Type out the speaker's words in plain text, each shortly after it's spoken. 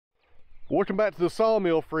Welcome back to the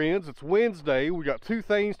sawmill, friends. It's Wednesday. We got two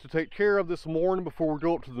things to take care of this morning before we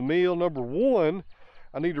go up to the mill. Number one,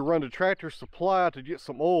 I need to run to Tractor Supply to get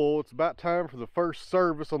some oil. It's about time for the first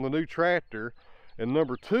service on the new tractor. And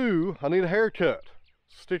number two, I need a haircut.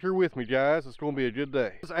 Stick here with me, guys. It's going to be a good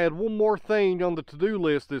day. Let's add one more thing on the to-do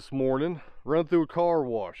list this morning. Run through a car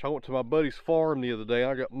wash. I went to my buddy's farm the other day.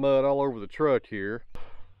 I got mud all over the truck here.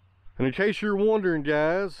 And in case you're wondering,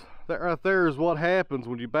 guys, that right there is what happens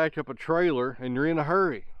when you back up a trailer and you're in a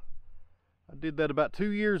hurry. I did that about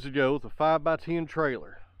 2 years ago with a 5x10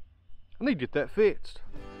 trailer. I need to get that fixed.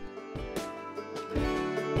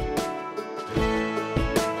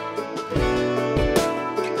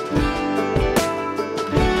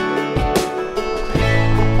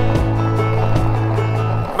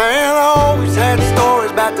 Man, I always had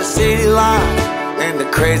stories about the city life and the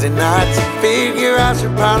crazy nights. Figure I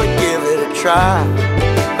should probably give it a try.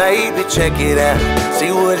 Maybe check it out, see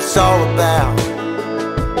what it's all about.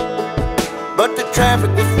 But the traffic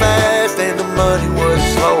was fast and the money was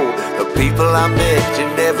slow. The people I met you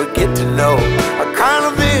never get to know. I kinda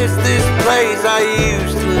miss this place I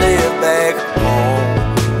used to live back home.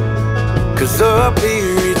 Cause up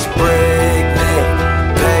here it's breakneck,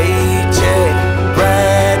 paycheck,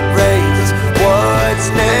 rat race, what's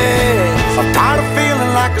next? I'm tired of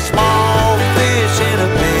feeling like a small fish in a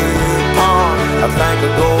big pond. I think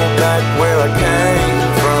I'll go back where I came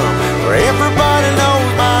from, where everybody knows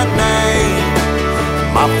my name.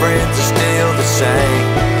 My friends are still the same.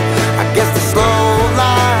 I guess the slow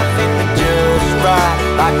life hit me just right,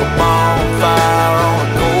 like a bonfire on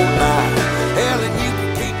a cold night. Hell, and you can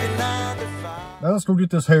keep your 9 to 5. Now let's go get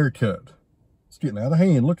this haircut. It's getting out of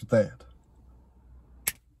hand. Look at that.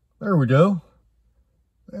 There we go.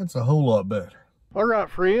 That's a whole lot better. All right,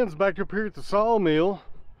 friends, back up here at the sawmill.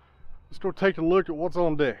 Let's go take a look at what's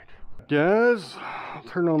on deck. Guys, I'll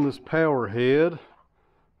turn on this power head,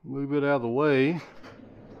 move it out of the way.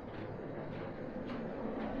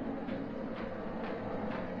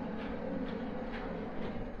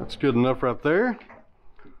 That's good enough right there.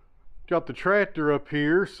 Got the tractor up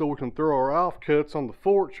here so we can throw our offcuts on the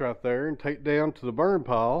forks right there and take down to the burn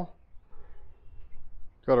pile.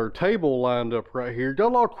 Got our table lined up right here. Got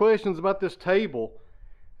a lot of questions about this table,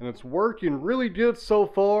 and it's working really good so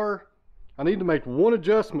far. I need to make one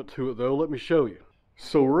adjustment to it though. Let me show you.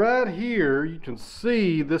 So right here you can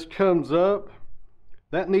see this comes up.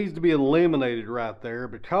 That needs to be eliminated right there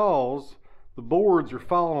because the boards are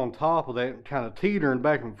falling on top of that and kind of teetering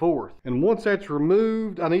back and forth. And once that's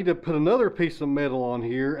removed, I need to put another piece of metal on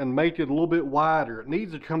here and make it a little bit wider. It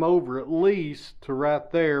needs to come over at least to right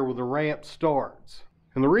there where the ramp starts.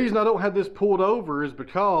 And the reason I don't have this pulled over is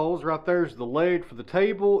because right there's the leg for the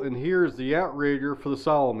table and here's the outrigger for the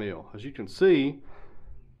sawmill. As you can see,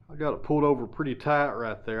 I got it pulled over pretty tight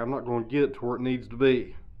right there. I'm not going to get it to where it needs to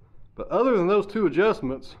be. But other than those two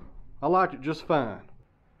adjustments, I like it just fine.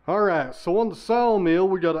 Alright, so on the sawmill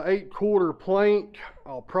we got an 8/4 plank.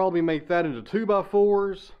 I'll probably make that into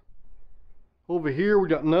 2x4s. Over here we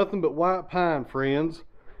got nothing but white pine, friends.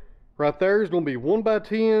 Right there is going to be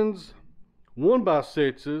 1x10s,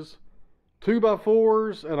 1x6s,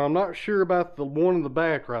 2x4s, and I'm not sure about the one in the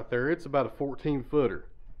back right there. It's about a 14-footer.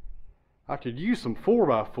 I could use some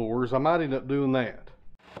 4x4s. I might end up doing that.